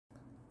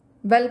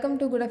Welcome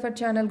to Good Effort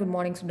channel. Good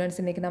morning students.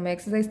 இன்னைக்கு நம்ம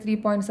exercise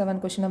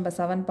 3.7 question number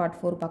 7 part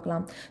 4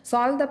 பார்க்கலாம்.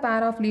 Solve the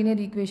pair of linear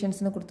equations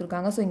னு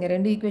கொடுத்திருக்காங்க. So இங்க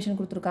ரெண்டு ஈக்குவேஷன்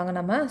கொடுத்திருக்காங்க,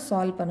 நம்ம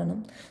சால்வ்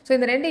பண்ணனும். சோ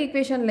இந்த ரெண்டு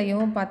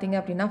ஈக்குவேஷன்லயும்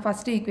பாத்தீங்க அப்படினா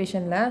ஃபர்ஸ்ட்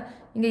ஈக்குவேஷன்ல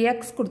இங்க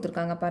x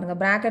கொடுத்திருக்காங்க பாருங்க.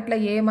 பிராக்கெட்ல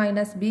a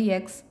 -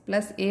 bx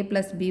 + a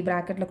 + b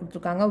பிராக்கெட்ல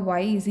கொடுத்திருக்காங்க.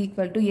 y = a²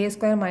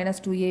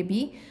 - 2ab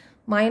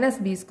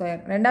 - b².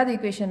 ரெண்டாவது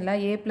ஈக்குவேஷன்ல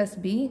a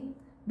 + b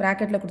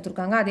bracketல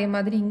கொடுத்திருக்காங்க. அதே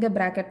மாதிரி இங்க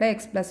bracketல x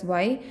 +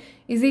 y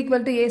is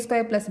equal to a²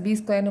 +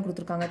 b² னு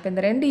கொடுத்திருக்காங்க. இப்போ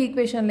இந்த ரெண்டு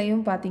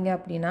ஈக்குவேஷன்லயும் பாத்தீங்க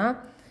அப்படினா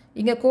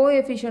இங்க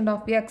coefficient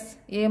of x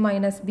a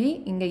 - b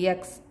இங்க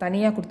x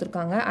தனியா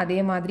கொடுத்திருக்காங்க. அதே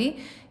மாதிரி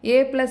a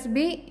 +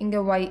 b இங்க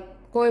y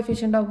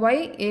coefficient of y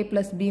a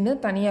 + b னு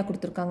தனியா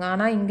கொடுத்திருக்காங்க.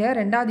 ஆனா இங்க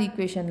ரெண்டாவது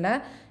ஈக்குவேஷன்ல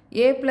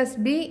a +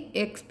 b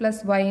x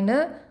 + y னு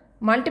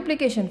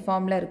மல்டிப்ளிகேஷன்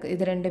ஃபார்ம்ல இருக்கு.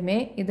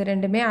 இது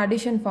ரெண்டுமே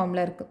அடிஷன் ஃபார்ம்ல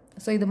இருக்கு.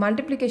 சோ இது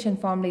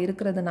மல்டிப்ளிகேஷன் ஃபார்ம்ல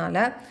இருக்கிறதுனால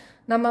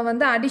நம்ம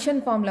வந்து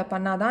அடிஷன் ஃபார்ம்ல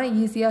பண்ணாதான்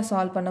ஈஸியா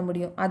சால்வ் பண்ண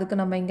முடியும். அதுக்கு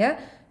நம்ம இங்க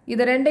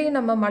இது ரெண்டையும்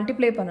நம்ம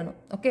மல்டிப்ளை பண்ணனும்.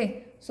 ஓகே,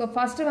 சோ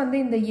ஃபர்ஸ்ட் வந்து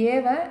இந்த a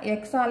வை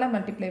x ஆல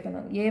மல்டிப்ளை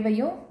பண்ணனும். a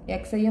வையும்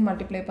x ஐயும்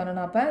மல்டிப்ளை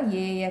பண்ணனும். அப்ப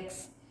ax.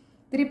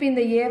 திருப்பி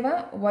இந்த a வை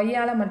y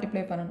ஆல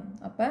மல்டிப்ளை பண்ணனும்.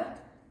 அப்ப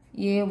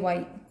ay.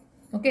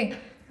 ஓகே,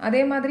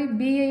 அதே மாதிரி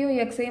b ஐயும்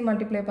x ஐயும்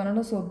மல்டிப்ளை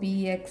பண்ணனும். So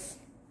bx.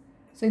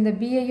 சோ இந்த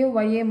b ஐயும்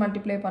y ஐயும்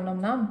மல்டிப்ளை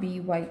பண்ணோம்னா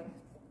by.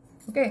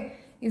 Okay,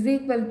 is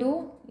equal to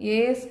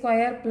a²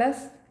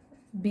 +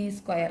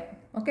 b².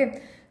 Okay,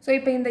 so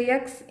இப்போ இந்த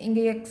x இங்க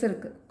x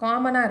இருக்கு,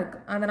 காமனா இருக்கு.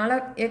 அதனால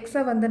x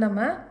வந்து நம்ம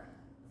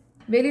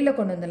வெளியில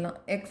கொண்டு வந்துடலாம்.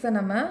 x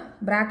நம்ம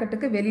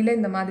பிராக்கெட்டுக்கு வெளியில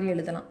இந்த மாதிரி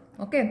எழுதலாம்.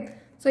 ஓகே,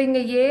 சோ இங்க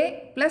a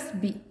 +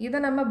 b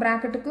இத நம்ம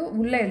பிராக்கெட்டுக்கு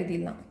உள்ள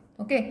எழுதிடலாம்.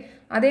 ஓகே,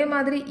 அதே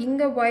மாதிரி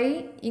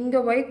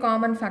இங்க y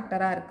காமன்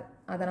ஃபேக்டரா இருக்கு.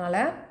 அதனால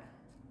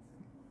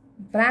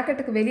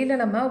பிராக்கெட்டுக்கு வெளியில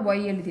நம்ம y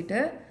எழுதிட்டு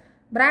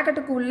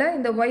பிராக்கெட்டுக்கு உள்ள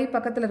இந்த y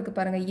பக்கத்துல இருக்கு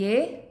பாருங்க, a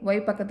y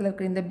பக்கத்துல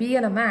இருக்கு இந்த b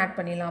நம்ம ஆட்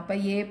பண்ணிடலாம். அப்ப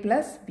a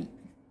 + b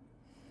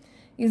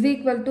is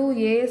equal to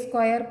a²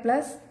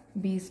 +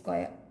 b².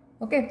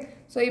 Okay,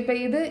 so இப்போ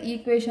இது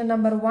ஈக்குவேஷன்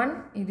நம்பர் 1,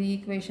 இது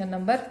ஈக்குவேஷன்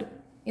நம்பர் 2.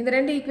 இந்த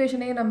ரெண்டு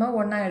ஈக்குவேஷனையும் நம்ம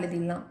ஒண்ணா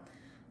எழுதிடலாம்.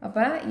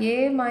 அப்ப a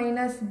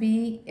 -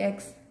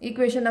 bx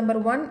equation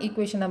number 1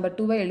 equation number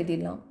 2 ஐ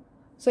எழுதிடலாம்.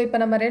 சோ இப்போ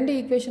நம்ம ரெண்டு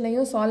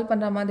ஈக்குவேஷனையும் சால்வ்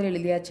பண்ற மாதிரி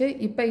எழுதியாச்சு.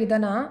 இப்போ இத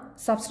நான்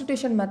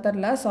சப்ஸ்டிடியூஷன்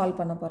மெத்தட்ல சால்வ்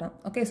பண்ண போறேன்.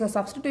 ஓகே, சோ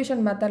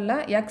சப்ஸ்டிடியூஷன் மெத்தட்ல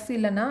x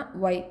இல்லனா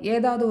y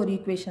ஏதாவது ஒரு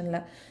ஈக்குவேஷன்ல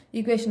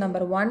ஈக்குவேஷன்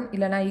நம்பர் 1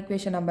 இல்லனா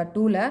ஈக்குவேஷன் நம்பர்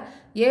 2ல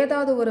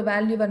ஏதாவது ஒரு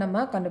வேல்யூவை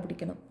நம்ம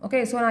கண்டுபிடிக்கணும். ஓகே,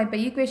 சோ நான் இப்போ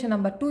ஈக்குவேஷன்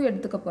நம்பர் 2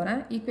 எடுத்துக்க போறேன்.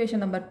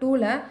 ஈக்குவேஷன் நம்பர்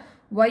 2ல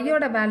y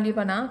ஓட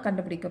வேல்யூவை நான்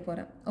கண்டுபிடிக்க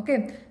போறேன். ஓகே,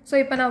 சோ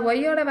இப்போ நான்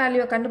y ஓட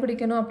வேல்யூவை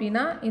கண்டுபிடிக்கணும்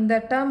அப்படினா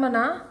இந்த டேர்மை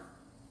நான்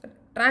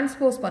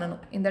டிரான்ஸ்போஸ்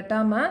பண்ணனும். இந்த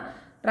டேர்மை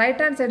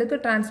ரைட் ஹேண்ட் சைடுக்கு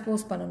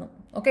டிரான்ஸ்போஸ் பண்ணனும்.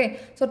 ஓகே,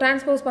 சோ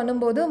டிரான்ஸ்போஸ்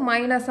பண்ணும்போது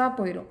மைனஸா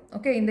போயிடும்.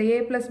 ஓகே, இந்த a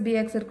 +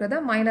 bx இருக்கிறத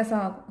மைனஸா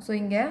ஆகும். சோ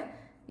இங்க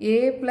a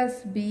 +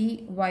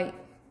 by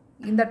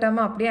இந்த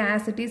டேர்மை அப்படியே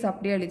as it is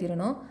அப்படியே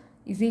எழுதிரணும்.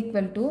 is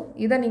equal to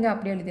இத நீங்க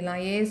அப்படியே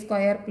எழுதிடலாம். a²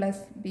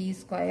 +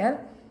 b²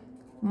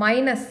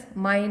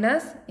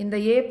 மைனஸ் இந்த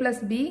a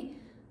 + b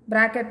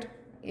bracket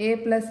a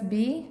 + b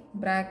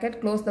bracket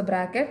close the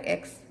bracket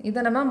x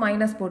இத நம்ம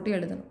மைனஸ் போட்டு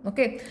எழுதணும்.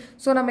 ஓகே,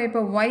 சோ நம்ம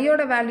இப்போ y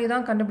ஓட வேல்யூ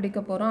தான் கண்டுபிடிக்க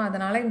போறோம்.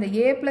 அதனால இந்த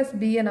a +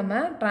 b யை நம்ம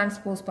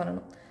டிரான்ஸ்போஸ்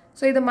பண்ணனும்.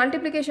 சோ இது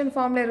மல்டிப்ளிகேஷன்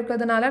ஃபார்ம்ல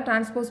இருக்கிறதுனால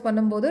டிரான்ஸ்போஸ்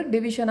பண்ணும்போது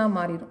டிவிஷனா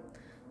மாறிடும்.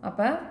 அப்ப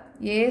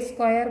a²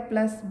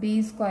 +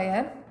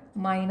 b²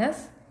 minus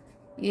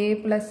a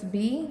 +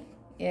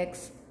 bx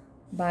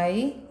by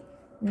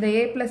இந்த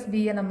a +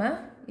 b யை நம்ம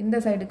இந்த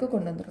சைடுக்கு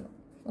கொண்டு வந்துறணும்.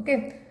 ஓகே,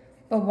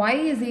 இப்போ y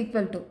is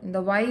equal to இந்த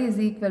y is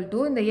equal to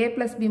இந்த a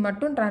 + b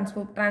மட்டும்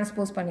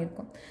டிரான்ஸ்போஸ்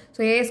பண்ணிருக்கோம். So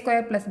a²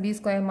 +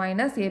 b²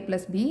 minus a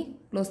 + b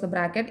close the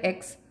bracket x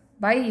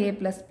by a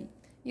 + b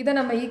இத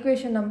நம்ம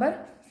ஈக்குவேஷன் நம்பர்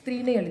 3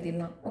 ல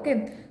எழுதிடலாம். ஓகே,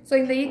 சோ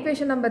இந்த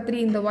ஈக்குவேஷன் நம்பர் 3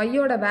 இந்த y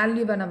ஓட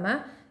வேல்யூவை நம்ம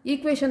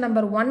ஈக்குவேஷன்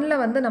நம்பர் 1 ல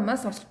வந்து நம்ம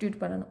சப்ஸ்டிட்யூட்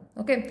பண்ணனும்.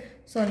 Okay,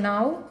 so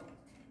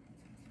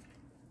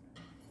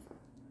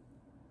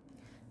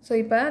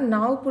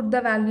now put the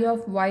value of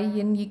y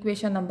in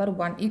equation number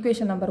 1.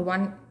 Equation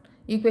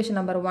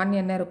number 1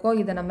 என்ன இருக்கோ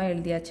இத நம்ம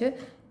எழுதியாச்சு.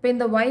 இப்போ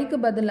இந்த y க்கு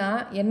பதிலா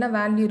என்ன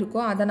வேல்யூ இருக்கோ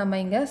அத நம்ம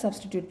இங்க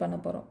சப்ஸ்டிட்யூட் பண்ண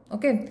போறோம்.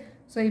 ஓகே,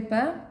 சோ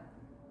இப்போ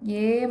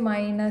a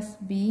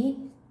 -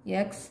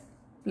 bx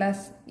 +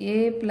 a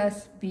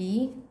 + b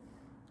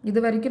இது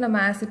வரைக்கும் நம்ம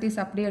as it is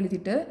அப்படியே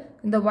எழுதிட்டு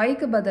இந்த y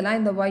க்கு பதிலா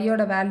இந்த y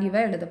ஓட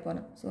வேல்யூவை எழுத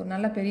போறோம். சோ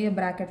நல்ல பெரிய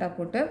பிராக்கெட்டா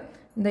போட்டு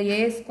இந்த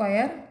a²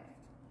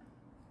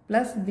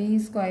 + b²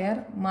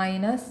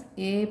 minus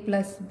a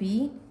 + b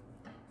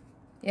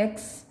x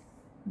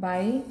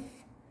by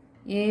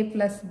a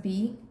 + b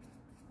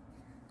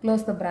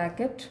close the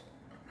bracket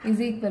is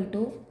equal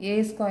to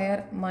a²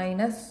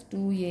 minus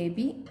 2ab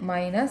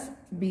minus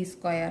b².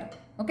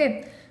 Okay,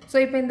 so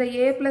இப்போ இந்த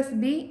a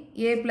 +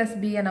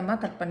 b யை நம்ம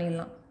கட்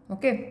பண்ணிடலாம்.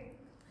 ஓகே,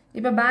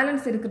 இப்போ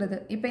பேலன்ஸ் இருக்குது.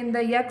 இப்போ இந்த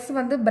x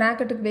வந்து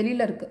பிராக்கெட்டுக்கு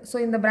வெளியில இருக்கு. சோ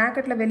இந்த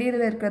பிராக்கெட்ல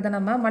வெளியில இருக்கிறத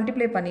நம்ம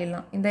மல்டிப்ளை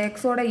பண்ணிடலாம். இந்த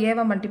x ஓட a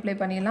வை மல்டிப்ளை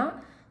பண்ணிடலாம்.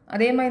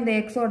 அதே மாதிரி இந்த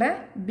x ஓட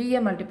b யை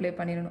மல்டிப்ளை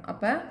பண்ணிடணும்.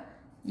 அப்ப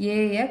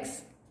ax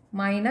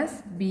minus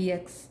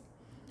bx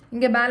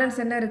இங்க பேலன்ஸ்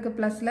என்ன இருக்கு?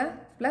 பிளஸ்ல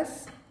பிளஸ்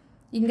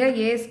இங்க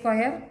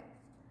a²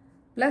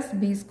 plus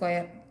b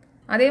square.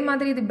 அதே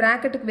மாதிரி இது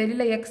bracketக்கு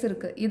வெளியில x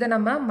இருக்கு. இதை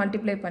நம்ம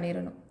multiply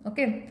பண்ணிரணும்.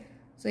 Okay.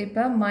 So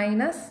இப்போ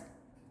minus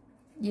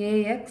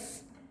ax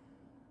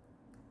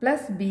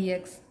plus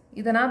bx.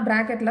 இதை நான்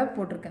bracketல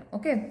போட்டிருக்கேன்.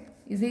 Okay.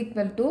 Is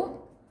equal to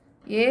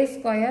a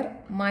square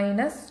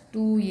minus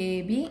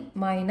 2ab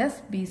minus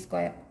b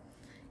square.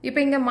 இப்போ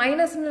இங்க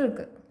மைனஸ்னு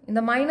இருக்கு.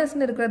 இந்த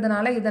மைனஸ்னு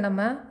இருக்கிறதுனால இதை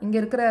நம்ம இங்க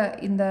இருக்கிற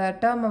இந்த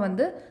டேர்மை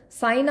வந்து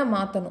சைனை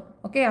மாற்றணும்.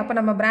 ஓகே, அப்போ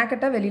நம்ம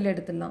பிராக்கெட்டை வெளியில்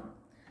எடுத்துடலாம்.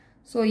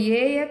 So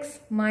ax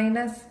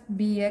minus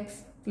bx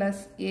plus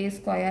a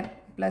square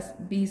plus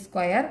b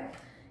square.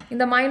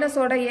 இந்த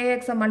மைனஸோட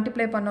axஐ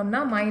மல்டிப்ளை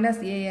பண்ணோம்னா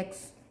மைனஸ் ax.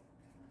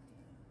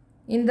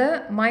 இந்த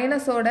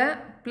மைனஸோட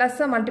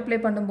ப்ளஸ்ஸை மல்டிப்ளை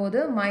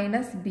பண்ணும்போது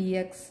minus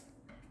bx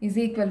is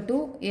equal to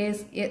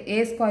a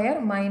square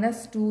minus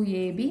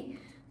 2ab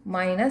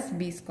minus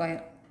b square.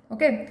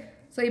 Okay,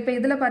 so இப்போ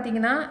இதில்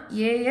பார்த்தீங்கன்னா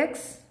ax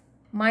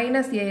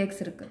minus ax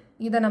இருக்குது.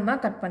 இதை நம்ம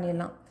கட்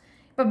பண்ணிடலாம்.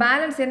 இப்போ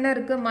பேலன்ஸ் என்ன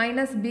இருக்குது?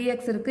 மைனஸ் bx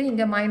இருக்குது,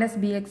 இங்கே மைனஸ்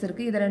bx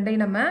இருக்குது. இது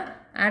ரெண்டையும் நம்ம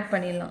ஆட்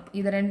பண்ணிடலாம்.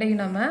 இது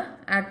ரெண்டையும் நம்ம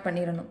ஆட்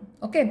பண்ணிடணும்.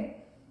 ஓகே,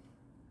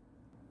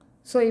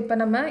 ஸோ இப்போ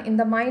நம்ம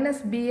இந்த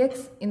மைனஸ் bx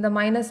இந்த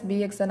மைனஸ்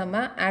bxஐ நம்ம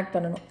ஆட்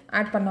பண்ணணும்.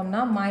 ஆட்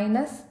பண்ணோம்னா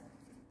மைனஸ்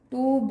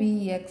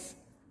 2bx.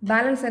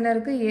 பேலன்ஸ் என்ன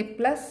இருக்குது? a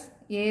plus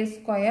a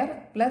square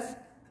plus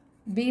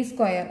b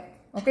square.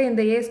 Okay,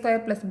 இந்த a square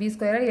plus b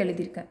square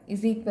எழுதியிருக்கேன்.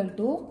 is equal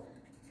to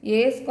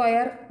a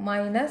square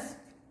minus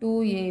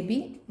 2ab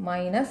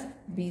minus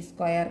b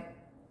square.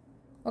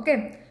 Okay,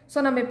 so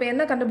நம்ம இப்போ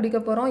என்ன கண்டுபிடிக்க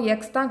போகிறோம்?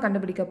 x தான்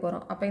கண்டுபிடிக்க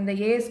போகிறோம். அப்போ இந்த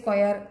a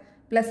square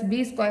plus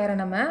b square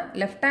நம்ம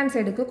லெஃப்ட் ஹேண்ட்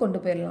சைடுக்கு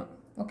கொண்டு போயிடலாம்.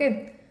 ஓகே,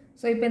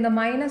 ஸோ இப்போ இந்த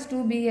மைனஸ்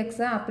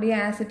 2bxஐ அப்படியே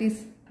ஆஸ் இட்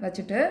இஸ்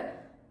வச்சுட்டு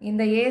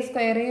இந்த a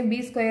ஸ்கொயரையும்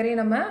b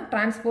ஸ்கொயரையும் நம்ம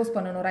டிரான்ஸ்போஸ்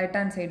பண்ணணும் ரைட்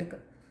ஹேண்ட் சைடுக்கு.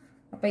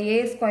 அப்போ a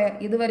ஸ்கொயர்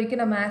இது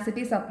வரைக்கும் நம்ம ஆஸ் இட்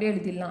இஸ் அப்படியே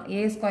எழுதிடலாம்.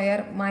 a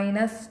square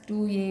minus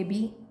 2ab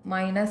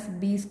minus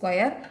b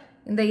square.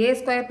 இந்த a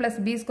ஸ்கொயர் ப்ளஸ்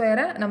b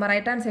ஸ்கொயரை நம்ம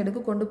ரைட் ஹேண்ட்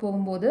சைடுக்கு கொண்டு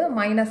போகும்போது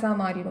மைனஸாக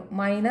மாறிடும்.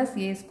 Minus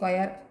a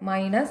square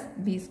minus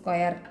b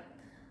square.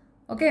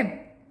 Okay,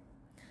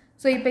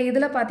 so இப்போ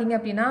இதில் பார்த்தீங்க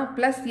அப்படின்னா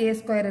ப்ளஸ் a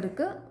ஸ்கொயர்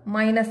இருக்குது,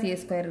 மைனஸ் a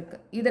ஸ்கொயர்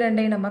இருக்குது. இது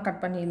ரெண்டையும் நம்ம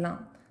கட் பண்ணிடலாம்.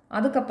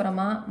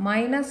 அதுக்கப்புறமா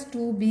minus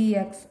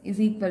 2bx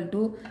is equal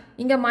to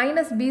இங்கே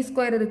மைனஸ் b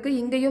ஸ்கொயர் இருக்குது,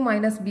 இங்கேயும்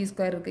மைனஸ் b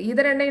ஸ்கொயர் இருக்குது.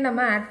 இது ரெண்டையும்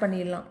நம்ம ஆட்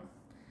பண்ணிடலாம்.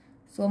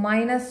 So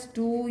minus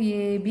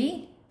 2ab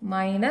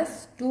minus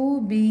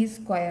 2b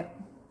square.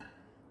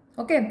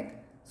 Okay,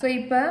 so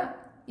இப்போ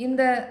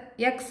இந்த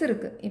x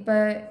இருக்குது. இப்போ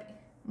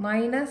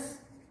மைனஸ்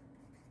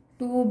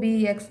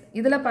 2bx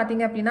இதில்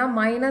பார்த்தீங்க அப்படின்னா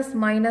மைனஸ்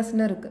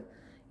மைனஸ்னு இருக்குது.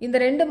 இந்த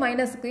ரெண்டு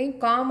மைனஸுக்கையும்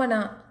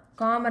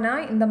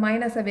காமனாக இந்த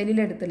மைனஸை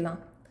வெளியில் எடுத்துடலாம்.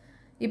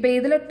 இப்போ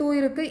இதில் 2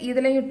 இருக்குது,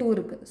 இதுலேயும் 2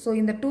 இருக்குது. ஸோ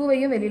இந்த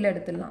 2வையும் வெளியில்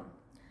எடுத்துடலாம்.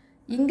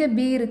 இங்கே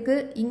b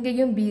இருக்குது,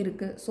 இங்கேயும் b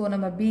இருக்குது. ஸோ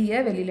நம்ம bயை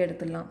வெளியில்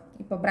எடுத்துடலாம்.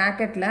 இப்போ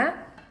ப்ராக்கெட்டில்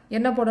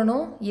என்ன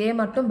போடணும்? a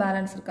மட்டும்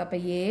பேலன்ஸ் இருக்குது. அப்போ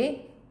a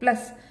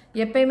ப்ளஸ்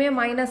எப்பயுமே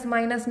மைனஸ்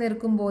மைனஸ்னு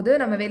இருக்கும்போது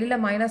நம்ம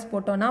வெளியில் மைனஸ்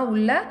போட்டோன்னா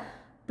உள்ள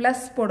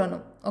ப்ளஸ்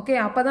போடணும். ஓகே,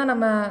 அப்போ தான்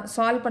நம்ம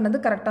சால்வ் பண்ணது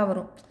கரெக்டாக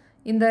வரும்.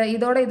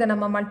 இதோட இதை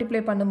நம்ம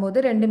மல்டிப்ளை பண்ணும்போது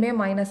ரெண்டுமே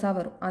மைனஸாக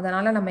வரும்.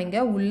 அதனால் நம்ம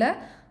இங்கே உள்ள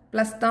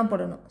ப்ளஸ் தான்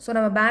போடணும். ஸோ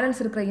நம்ம பேலன்ஸ்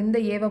இருக்கிற இந்த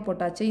ஏவை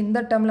போட்டாச்சு. இந்த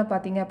டேர்மில்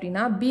பார்த்தீங்க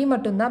அப்படின்னா b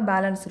மட்டும்தான்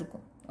பேலன்ஸ்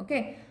இருக்கும். ஓகே,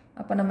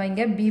 அப்போ நம்ம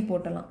இங்கே b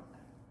போட்டலாம்.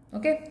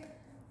 ஓகே,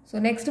 ஸோ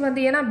நெக்ஸ்ட்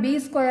வந்து ஏன்னா b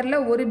ஸ்கொயரில்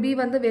ஒரு b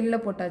வந்து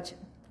வெளியில் போட்டாச்சு,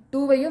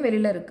 2வையும்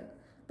வெளியில் இருக்குது.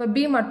 இப்போ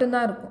b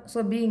மட்டும்தான் இருக்கும். ஸோ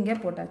b இங்கே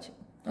போட்டாச்சு.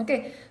 ஓகே,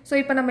 ஸோ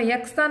இப்போ நம்ம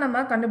x தான்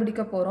நம்ம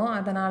கண்டுபிடிக்க போகிறோம்.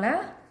 அதனால்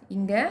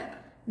இங்கே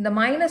இந்த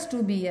மைனஸ்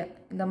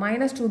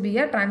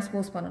 2bயை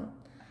டிரான்ஸ்போஸ் பண்ணணும்.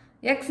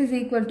 x is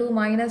equal to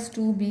minus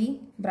 2b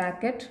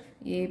bracket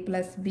a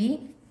plus b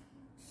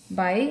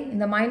by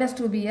இந்த minus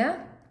 2bயை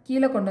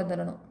கீழே கொண்டு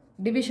வந்துடணும்,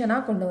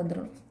 டிவிஷனாக கொண்டு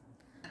வந்துடணும்.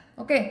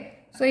 ஓகே,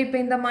 ஸோ இப்போ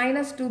இந்த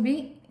minus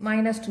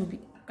 2b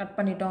கட்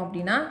பண்ணிட்டோம்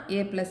அப்படின்னா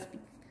a plus b.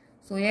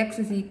 So x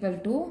is equal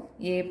to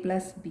a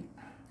plus b.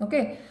 Okay,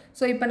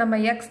 so இப்போ நம்ம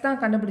x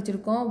தான்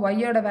கண்டுபிடிச்சிருக்கோம்,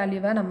 yயோட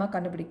வேல்யூவை நம்ம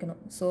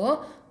கண்டுபிடிக்கணும். So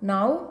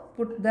now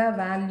put the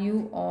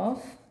value of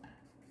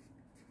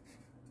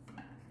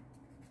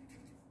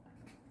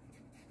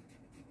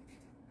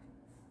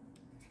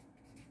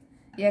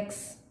x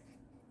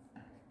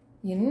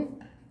in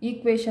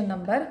equation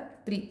number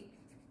 3.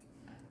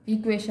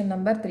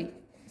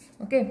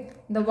 Okay,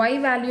 இந்த y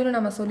வேல்யூன்னு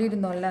நம்ம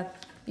சொல்லியிருந்தோம்ல,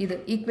 இது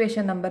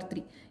equation number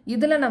 3.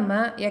 இதில் நம்ம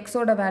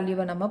xோட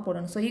வேல்யூவை நம்ம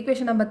போடணும். ஸோ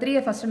equation number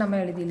 3 ஃபஸ்ட்டு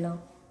நம்ம எழுதிடலாம்.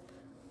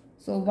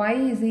 So y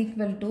is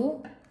equal to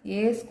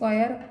a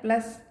square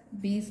plus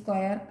b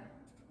square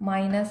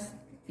minus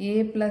a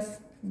plus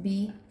b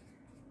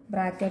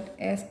bracket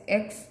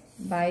x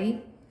by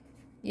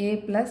a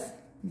plus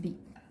b.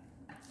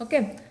 Okay,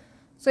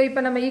 so இப்போ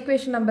நம்ம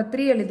ஈக்குவேஷன் நம்பர்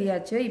 3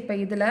 எழுதியாச்சு. இப்போ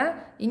இதில்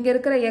இங்கே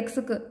இருக்கிற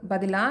எக்ஸுக்கு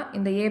பதிலாக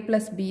இந்த a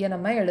ப்ளஸ் பியை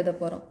நம்ம எழுத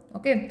போகிறோம்.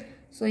 ஓகே,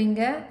 ஸோ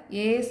இங்கே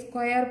a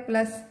square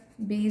plus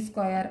b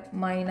square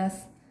minus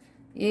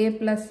a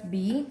plus b,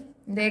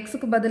 இந்த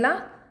எக்ஸுக்கு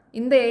பதிலாக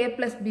இந்த a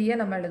ப்ளஸ் பியை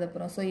நம்ம எழுத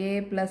போகிறோம். So a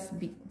plus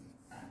b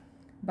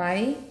by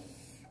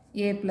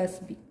a plus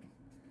b.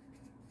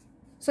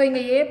 So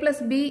இங்கே a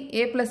ப்ளஸ்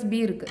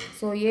b இருக்குது.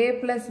 ஸோ a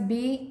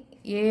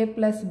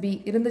ப்ளஸ் b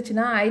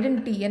இருந்துச்சுன்னா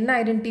ஐடென்டிட்டி என்ன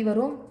ஐடென்டிட்டி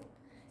வரும்?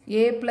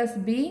 a plus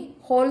b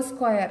whole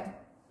square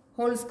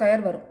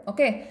வரும்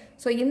ஓகே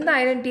ஸோ இந்த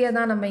ஐடென்டிட்டியை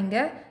தான் நம்ம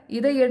இங்கே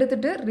இதை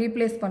எடுத்துட்டு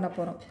ரீப்ளேஸ் பண்ண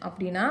போகிறோம்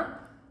அப்படின்னா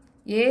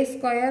a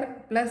square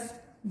plus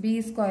b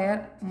square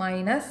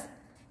minus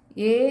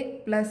a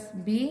plus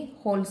b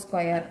whole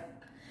square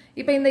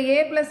இப்போ இந்த a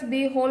plus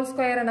b whole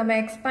square நம்ம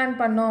expand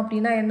பண்ணோம்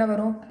அப்படின்னா என்ன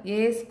வரும்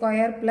a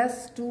square plus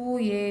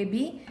 2ab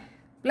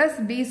plus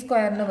b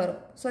square னு வரும்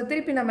ஸோ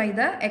திருப்பி நம்ம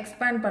இதை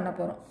expand பண்ண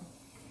போகிறோம்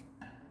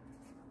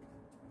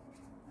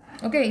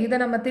ஓகே இதை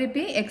நம்ம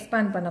திருப்பி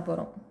expand பண்ண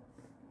போகிறோம்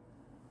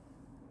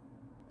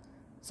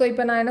ஸோ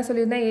இப்போ நான் என்ன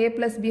சொல்லியிருந்தேன் a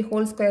plus b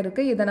whole square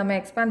இருக்குது இதை நம்ம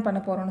expand பண்ண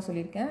போகிறோம்னு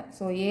சொல்லியிருக்கேன்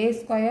so a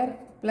square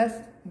plus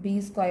b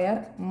square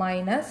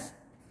minus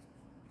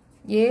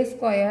a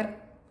square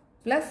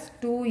plus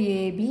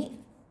 2ab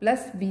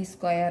plus b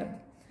square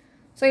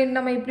so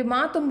நம்ம இப்படி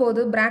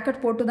மாற்றும்போது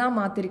ப்ராக்கெட் போட்டு தான்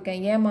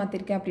மாற்றிருக்கேன் ஏன்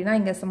மாற்றிருக்கேன் அப்படின்னா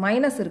இங்கே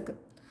மைனஸ் இருக்குது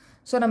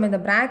ஸோ நம்ம இந்த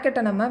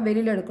ப்ராக்கெட்டை நம்ம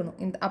வெளியில் எடுக்கணும்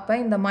அப்போ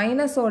இந்த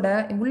மைனஸோட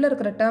உள்ளே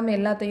இருக்கிற டேர்ம்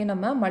எல்லாத்தையும்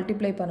நம்ம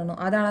மல்டிப்ளை பண்ணணும்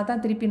அதனால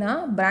தான் திருப்பி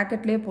நான்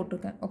ப்ராக்கெட்லேயே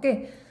போட்டிருக்கேன் okay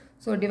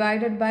so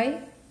divided by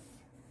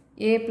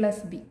a plus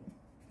b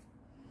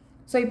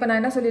so இப்போ நான்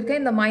என்ன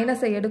சொல்லியிருக்கேன் இந்த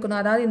மைனஸை எடுக்கணும்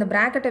அதாவது இந்த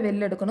ப்ராக்கெட்டை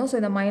வெளியில் எடுக்கணும் ஸோ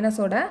இந்த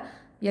மைனஸோட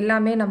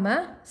எல்லாமே நம்ம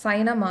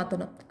சைனை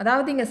மாற்றணும்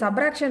அதாவது இங்கே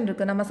சப்ராக்ஷன்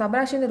இருக்குது நம்ம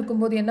சப்ராக்ஷன்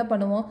இருக்கும்போது என்ன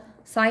பண்ணுவோம்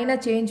சைனை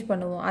சேஞ்ச்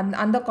பண்ணுவோம்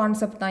அந்த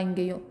கான்செப்ட் தான்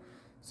இங்கேயும்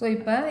ஸோ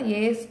இப்போ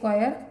a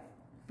square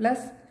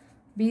plus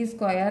b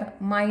square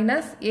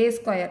minus a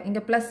square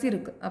இங்கே ப்ளஸ்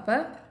இருக்குது அப்போ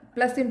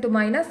plus into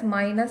minus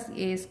minus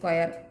a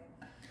square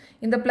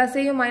இந்த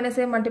ப்ளஸ்ஸையும்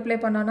மைனஸையும் மல்டிப்ளை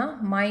பண்ணோன்னா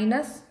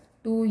மைனஸ்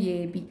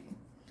 2ab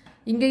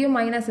இங்கேயும்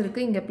மைனஸ்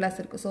இருக்குது இங்கே ப்ளஸ்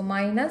இருக்குது so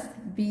minus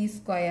b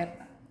square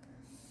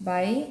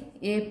by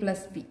a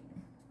plus b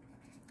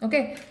okay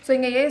so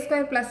இங்கே a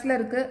ஸ்கொயர் ப்ளஸில்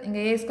இருக்குது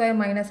இங்கே a ஸ்கொயர்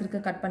மைனஸ்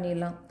இருக்குது கட்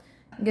பண்ணிடலாம்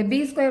இங்கே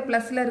b ஸ்கொயர்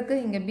ப்ளஸில்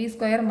இருக்குது இங்கே b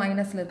ஸ்கொயர்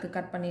மைனஸில் இருக்குது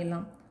கட்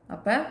பண்ணிடலாம்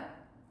அப்போ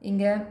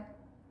இங்கே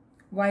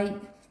y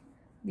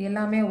இது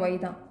எல்லாமே y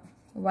தான்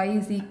y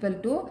is equal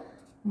to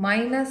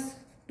minus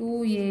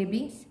 2ab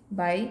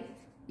by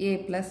a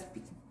plus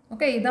b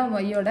okay இதுதான்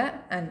yயோட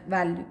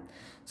value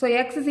so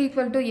x is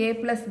equal to a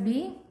plus b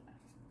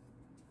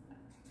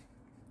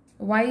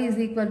y is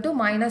equal to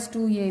minus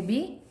 2ab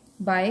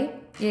by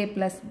a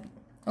plus b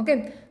okay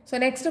so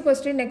next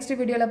question next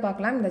வீடியோவில்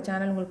பார்க்கலாம் இந்த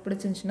channel உங்களுக்கு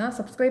பிடிச்சிருந்துச்சுன்னா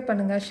subscribe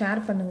பண்ணுங்கள் share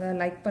பண்ணுங்கள்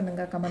like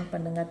பண்ணுங்கள் comment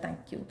பண்ணுங்கள்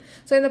தேங்க்யூ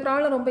ஸோ இந்த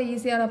ப்ராப்ளம் ரொம்ப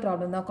ஈஸியான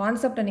ப்ராப்ளம் தான்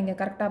கான்செப்டை நீங்கள்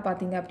கரெக்டாக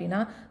பார்த்தீங்க அப்படின்னா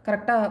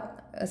கரெக்டாக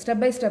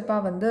ஸ்டெப் பை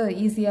ஸ்டெப்பாக வந்து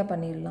ஈஸியாக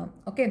பண்ணிடலாம்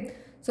ஓகே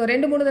ஸோ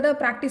 2-3 தடவை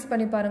ப்ராக்டிஸ்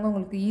பண்ணி பாருங்கள்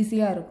உங்களுக்கு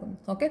ஈஸியாக இருக்கும்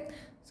ஓகே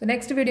ஸோ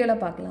நெக்ஸ்ட்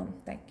வீடியோவில் பார்க்கலாம்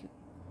தேங்க்யூ